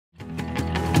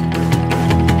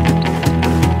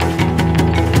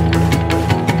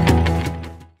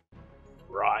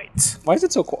What? Why is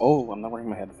it so cold? Oh, I'm not wearing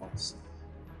my headphones.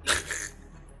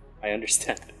 I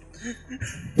understand.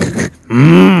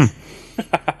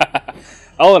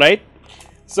 Alright.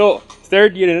 So,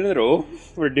 third year in a row,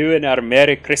 we're doing our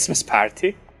Merry Christmas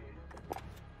party.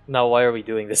 Now, why are we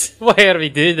doing this? Why are we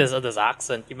doing this on this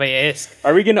accent? You may ask.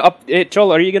 Are we gonna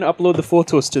Chol, are you gonna upload the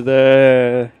photos to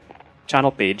the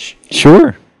channel page?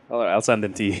 Sure. Alright, I'll send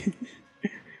them to you.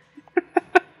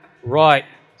 Right.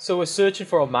 So we're searching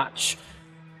for a match.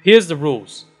 Here's the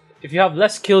rules. If you have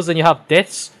less kills than you have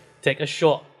deaths, take a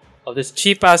shot of this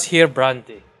cheap ass here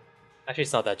brandy. Actually,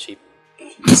 it's not that cheap.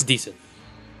 It's decent.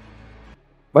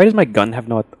 Why does my gun have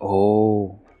not...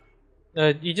 Oh.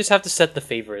 You just have to set the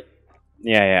favorite.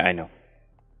 Yeah, I know.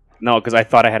 No, because I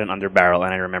thought I had an underbarrel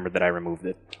and I remembered that I removed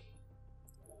it.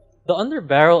 The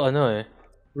underbarrel,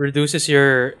 reduces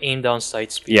your aim down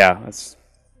sight speed. Yeah, that's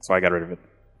why I got rid of it.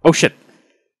 Oh shit!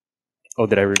 Oh,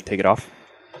 did I take it off?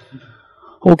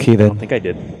 Okay I then. don't think I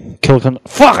did.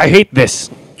 Fuck! I hate this.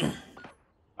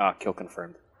 Ah, kill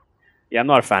confirmed. Yeah, I'm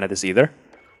not a fan of this either.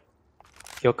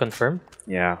 Kill confirmed?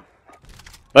 Yeah.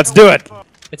 Let's do it!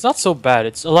 It's not so bad.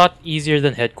 It's a lot easier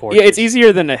than headquarters. Yeah, it's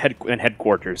easier than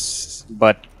headquarters,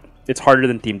 but it's harder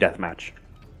than team deathmatch.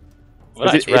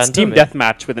 Well, it's random, team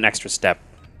deathmatch with an extra step.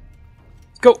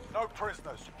 Go! No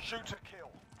prisoners. Shoot to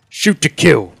kill. Shoot to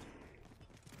kill.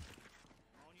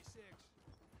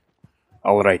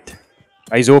 Alright.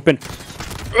 Eyes open.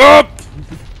 Up!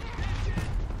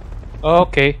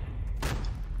 Okay.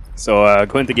 So,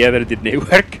 going together didn't it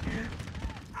work?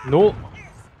 No.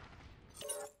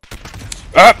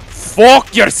 Up!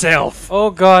 Fuck yourself! Oh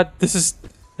god, this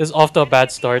is off to a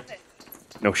bad start.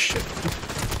 No shit.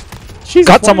 She's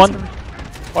got someone.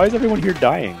 Why is everyone here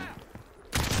dying?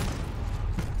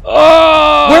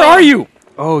 Oh! Where are you?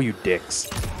 Oh, you dicks.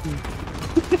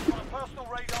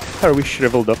 Are we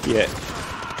shriveled up yet?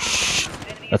 Shh.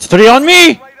 That's 3 on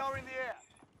me.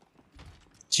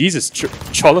 Jesus,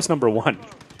 Chola's #1.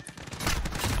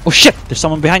 Oh shit! There's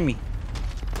someone behind me.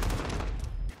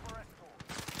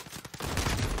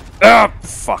 Ah,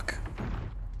 fuck.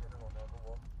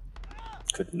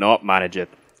 Could not manage it.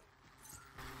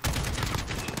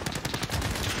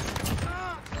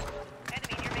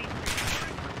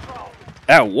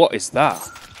 Ah, what is that?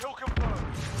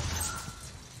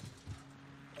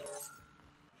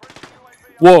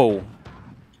 Whoa.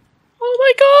 Oh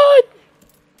my god!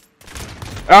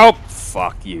 Oh,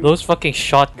 fuck you. Those fucking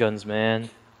shotguns, man.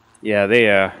 Yeah,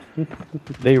 they,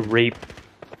 They rape.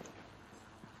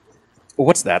 Oh,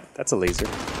 what's that? That's a laser.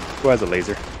 Who has a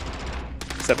laser?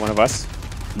 Is that one of us?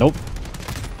 Nope.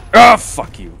 Ah,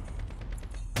 fuck you.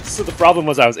 So the problem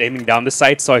was I was aiming down the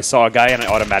sights, so I saw a guy and I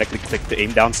automatically clicked the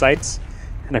aim down sights,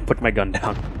 and I put my gun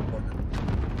down.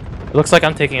 It looks like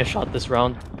I'm taking a shot this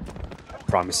round. I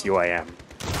promise you I am.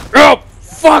 Oh,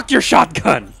 fuck your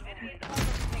shotgun!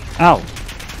 Ow.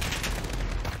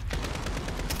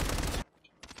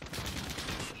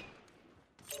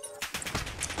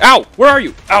 Ow! Where are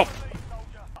you? Ow!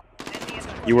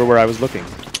 You were where I was looking.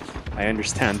 I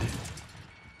understand.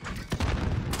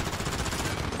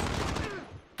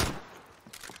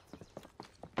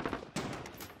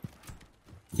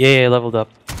 Yeah, leveled up.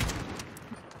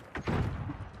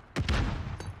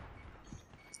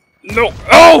 No!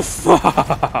 Oh,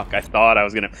 fuck! I thought I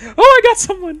was gonna... Oh, I got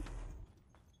someone!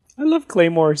 I love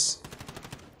claymores.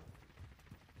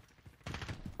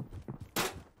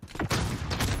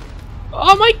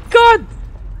 Oh my god!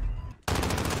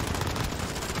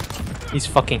 These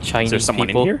fucking Chinese Is there someone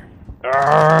people. in here?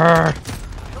 Ow.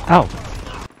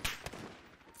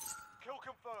 Kill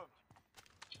confirmed.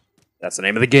 That's the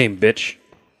name of the game, bitch.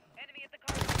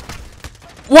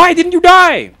 Why didn't you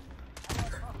die?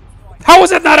 How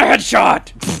was that not a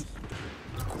headshot?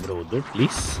 Brother,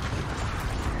 please.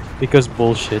 Because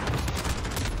bullshit.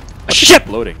 Shit!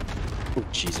 Loading. Oh,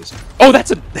 Jesus. Oh,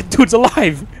 that dude's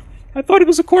alive! I thought it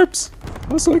was a corpse.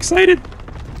 I was so excited.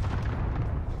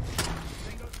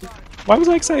 Why was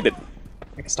I excited?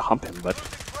 I guess to hump him, but...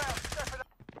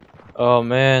 Oh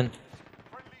man.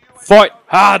 Fight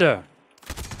harder!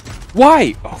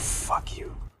 Why? Oh, fuck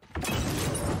you.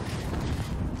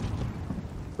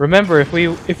 Remember, if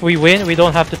we win, we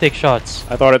don't have to take shots.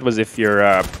 I thought it was if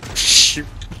you're, shoot.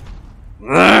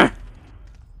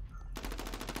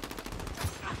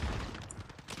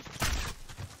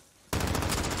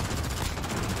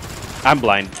 I'm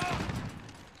blind.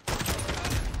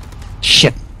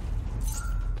 Shit.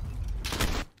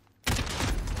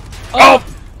 Oh!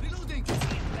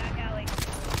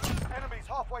 Enemies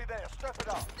halfway there. Step it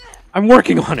up. I'm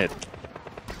working on it.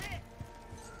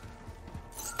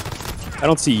 I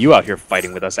don't see you out here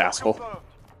fighting with us, asshole. Confirmed.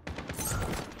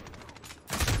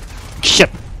 Shit.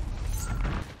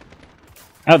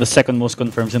 I have the second most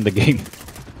confirms in the game.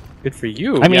 Good for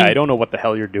you. I mean- yeah, I don't know what the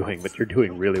hell you're doing, but you're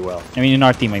doing really well. I mean, in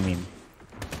our team, I mean.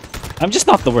 I'm just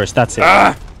not the worst, that's it.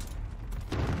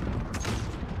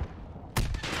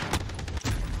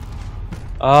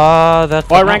 Ah! That's.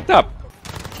 Oh, I ranked up.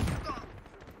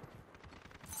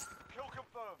 Kill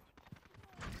confirmed.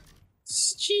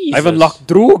 Jesus. I've unlocked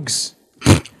drugs.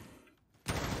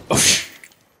 Oh,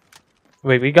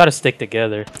 Wait, we gotta stick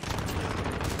together.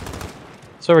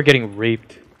 So we're getting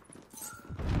raped.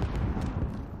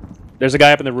 there's a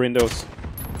guy up in the windows.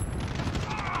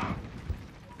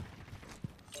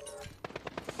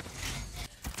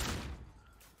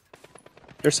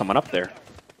 There's someone up there.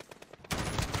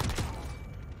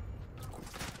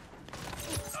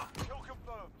 Kill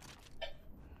confirmed.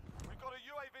 We've got a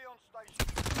UAV on station.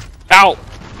 Ow!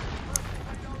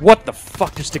 What the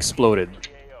fuck just exploded?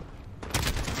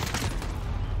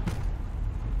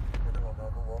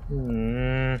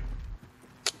 Hmm.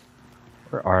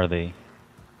 Where are they?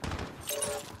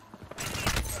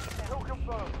 Kill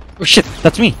confirmed. Oh shit,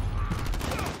 that's me!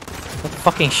 What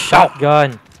fucking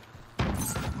shotgun?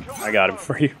 I got him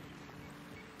for you.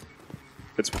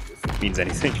 If it means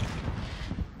anything.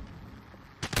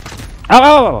 Ow,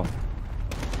 ow, ow, ow.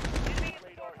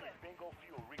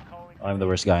 I'm the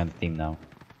worst guy on the team now.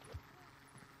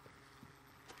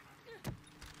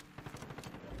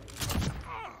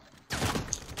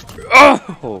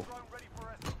 Oh!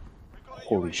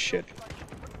 Holy shit.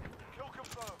 Kill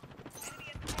confirmed.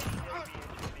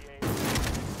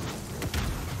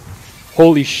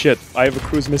 Holy shit, I have a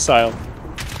cruise missile.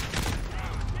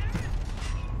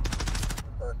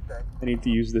 I need to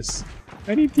use this.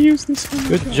 I need to use this. Oh my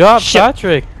Good God. job, Shit.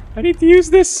 Patrick. I need to use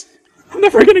this. I'm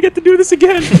never gonna get to do this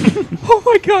again. Oh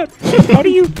my god. How do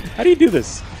you do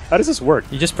this? How does this work?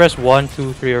 You just press 1,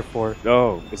 2, 3, or 4.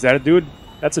 Oh, is that a dude?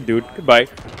 That's a dude. Goodbye.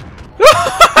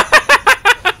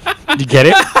 Did you get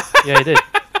it? Yeah, I did.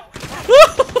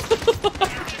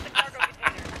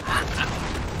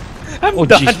 I'm Oh,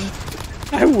 done.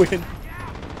 jeez. I win.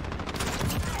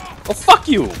 Oh, fuck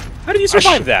you. How did you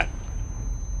survive that?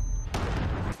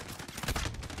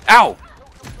 Ow.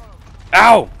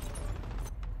 Ow.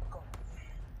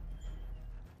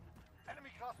 Enemy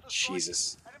cluster strike.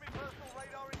 Jesus. Enemy personal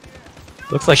radar in the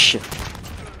air. Looks like shit.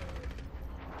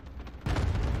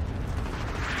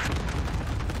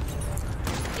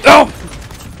 Oh!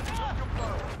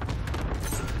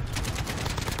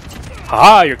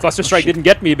 Ah, your cluster strike didn't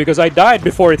get me because I died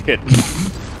before it hit.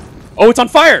 Oh, it's on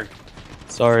fire!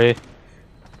 Sorry.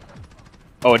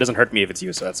 Oh, it doesn't hurt me if it's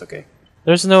you, so that's okay.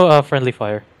 There's no friendly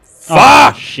fire.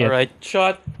 Ah, shit. Alright,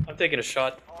 shot. I'm taking a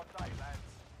shot. Hard day, lads.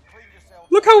 Clean yourself.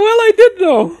 Look how well I did,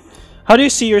 though! How do you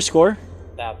see your score?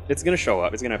 Tab. It's gonna show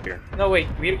up. It's gonna appear. No, wait.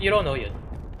 You don't know yet.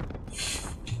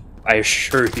 I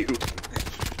assure you.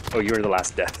 Oh, you were the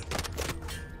last death.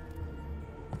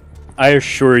 I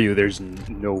assure you there's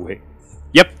no way.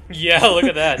 Yep. Yeah, look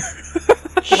at that.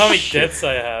 Look how many deaths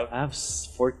I have. I have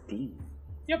 14.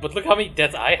 Yeah, but look how many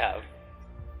deaths I have.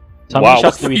 So how Wow, many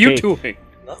shots what do were we you take? doing?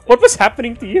 Nothing. What was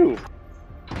happening to you?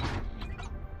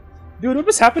 Dude, what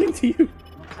was happening to you?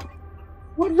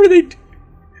 What were they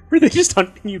Were they just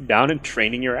hunting you down and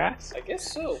training your ass? I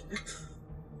guess so.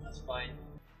 That's fine.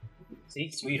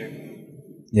 See? Sweeter.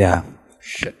 Yeah.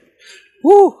 Shit.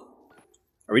 Woo!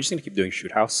 Are we just gonna keep doing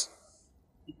shoot house?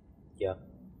 Yeah.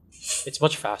 It's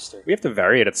much faster. We have to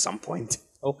vary it at some point.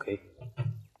 Okay.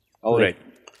 Alright.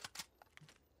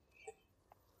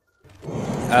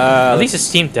 At least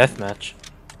it's team deathmatch.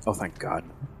 Oh, thank God.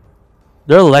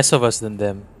 There are less of us than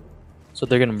them. So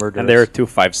they're gonna murder And us. there are 2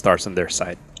 5-stars on their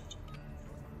side.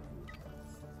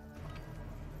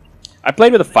 I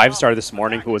played with a 5-star this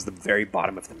morning who was the very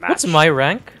bottom of the match. What's my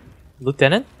rank?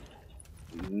 Lieutenant?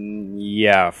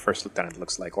 Yeah, first lieutenant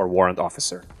looks like, or warrant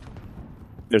officer.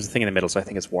 There's a thing in the middle, so I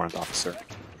think it's warrant officer.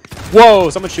 Whoa,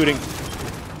 someone's shooting.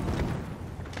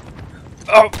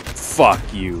 Oh, fuck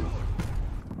you.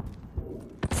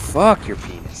 Fuck your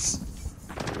penis.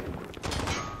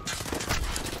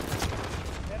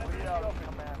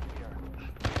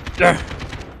 Ugh.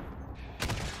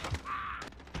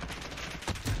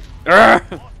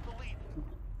 Ugh.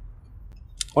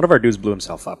 One of our dudes blew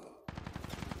himself up.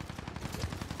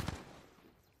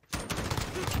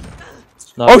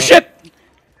 No, Oh shit!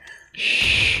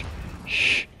 Shh.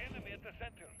 Shh.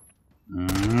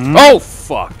 Oh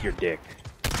fuck your dick.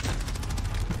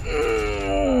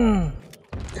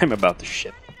 I'm about to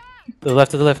shit. To the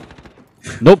left, to the left.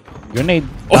 Nope. Grenade.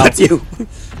 Oh, that's you!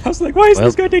 I was like, why is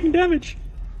this guy taking damage?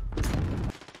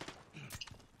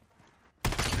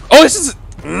 Oh, this is...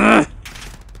 Yeah,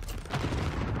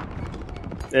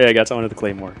 I got someone at the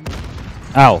claymore.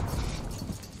 Ow.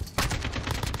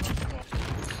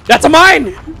 That's a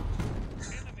mine!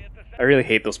 I really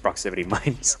hate those proximity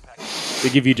mines. They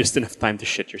give you just enough time to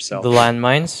shit yourself. The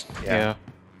landmines? Yeah.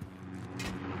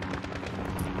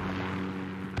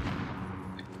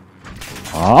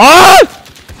 Ah!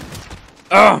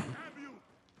 Ugh!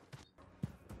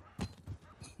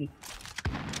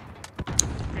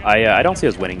 I don't see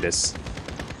us winning this.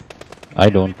 I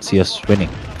don't see us winning.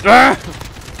 Ah!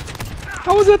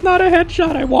 How is that not a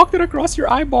headshot? I walked it across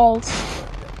your eyeballs.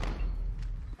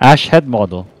 Ash head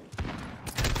model.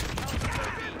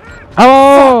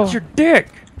 Oh! Your dick!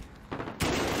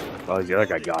 Well, the other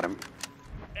guy got him.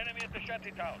 Enemy at the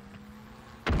shanty town.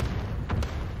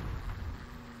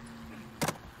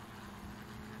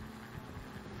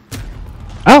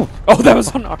 Ow! Oh, that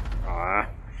was on. Ah,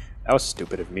 that was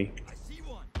stupid of me.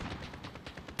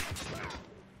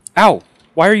 Ow!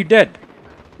 Why are you dead?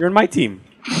 You're in my team.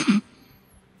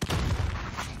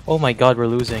 Oh my god, we're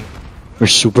losing. We're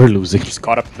super losing. Just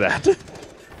caught up to that.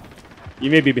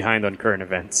 You may be behind on current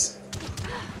events.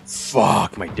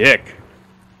 Fuck my dick.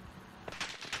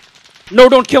 No,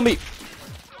 don't kill me!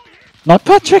 Not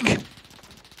Patrick!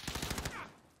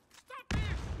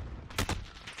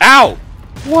 Ow!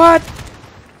 What?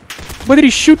 What did he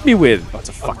shoot me with? Oh, it's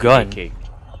a fucking gun. AK.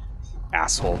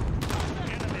 Asshole.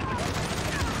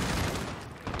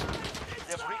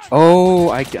 Oh,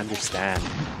 I understand.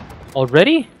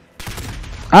 Already?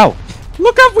 Ow!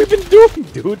 Look what we've been doing,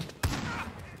 dude.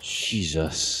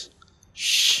 Jesus.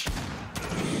 Shh.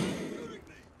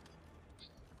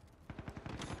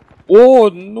 Oh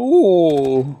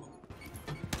no!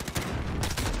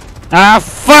 Ah,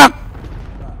 fuck!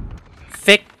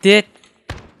 Ficked it.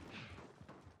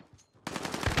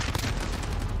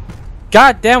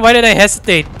 God damn, why did I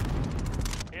hesitate?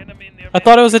 Enemy near I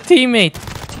thought it was a teammate.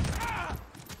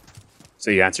 So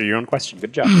you answered your own question.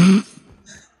 Good job.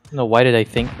 No, why did I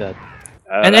think that?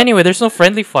 And anyway, there's no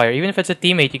friendly fire. Even if it's a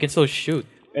teammate, you can still shoot.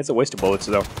 It's a waste of bullets,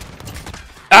 though.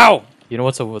 Ow! You know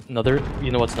what's another?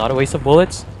 You know what's not a waste of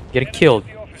bullets? Getting killed.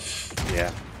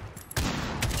 Yeah.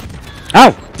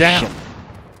 Ow! Damn.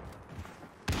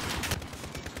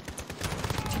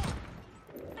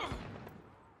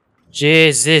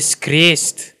 Jesus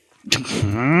Christ!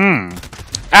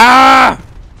 Ah!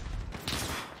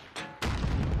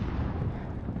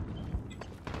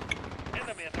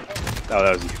 enemy at the fortress. Oh,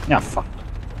 that was you. Yeah, fuck.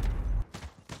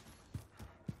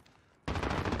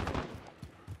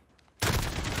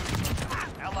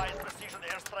 Allied precision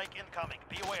airstrike incoming.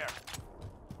 Beware.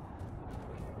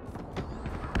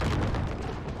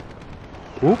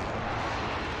 Oop.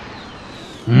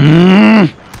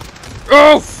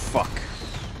 Oh, fuck.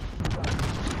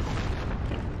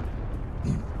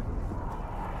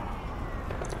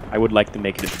 I would like to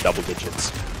make it into double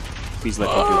digits. Please let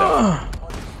me do that.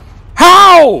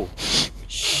 How?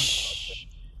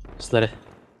 Just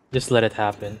let it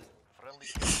happen. Friendly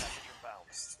package inbound.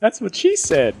 That's what she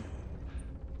said.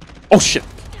 Oh, shit.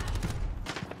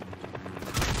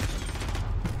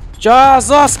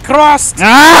 Jesus Christ!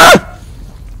 Ah!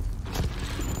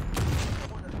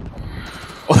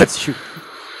 Oh, that's you.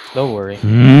 Don't worry.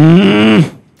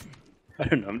 I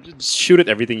don't know. Just shoot at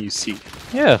everything you see.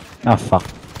 Yeah. Ah, fuck.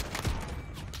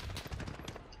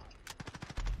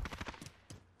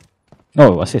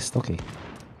 Oh, assist, okay.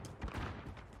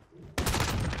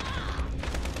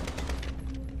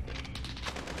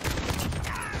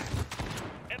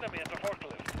 Enemy at the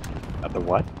forklift. At the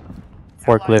what?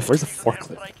 Forklift. Where's the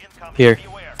forklift? Airstrike incoming. Here.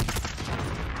 Beware.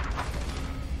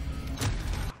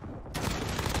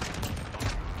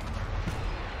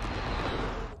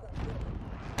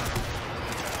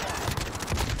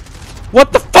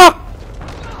 What the fuck?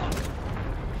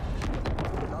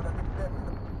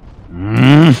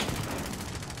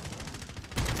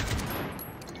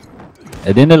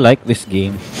 I didn't like this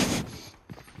game.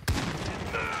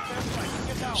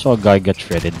 Saw a guy get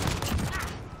shredded.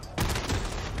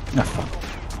 Ah, fuck.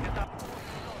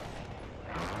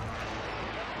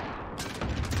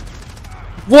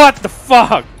 What the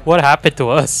fuck? What happened to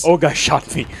us? Oh, guy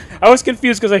shot me. I was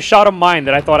confused because I shot a mine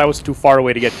that I thought I was too far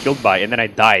away to get killed by, and then I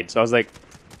died. So I was like,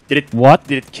 did it? What?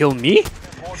 Did it kill me?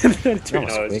 And then it turned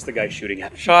was out it was quick. just the guy shooting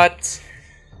at me. Shot.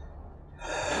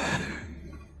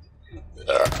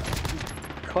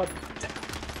 God.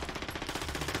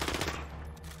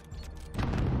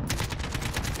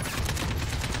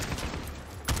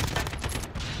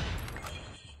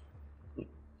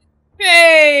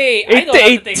 Hey! I 8 know to how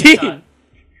to take a 18. shot.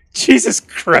 Jesus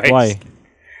Christ. Why?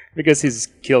 Because his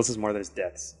kills is more than his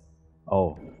deaths.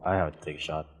 Oh, I have to take a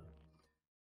shot.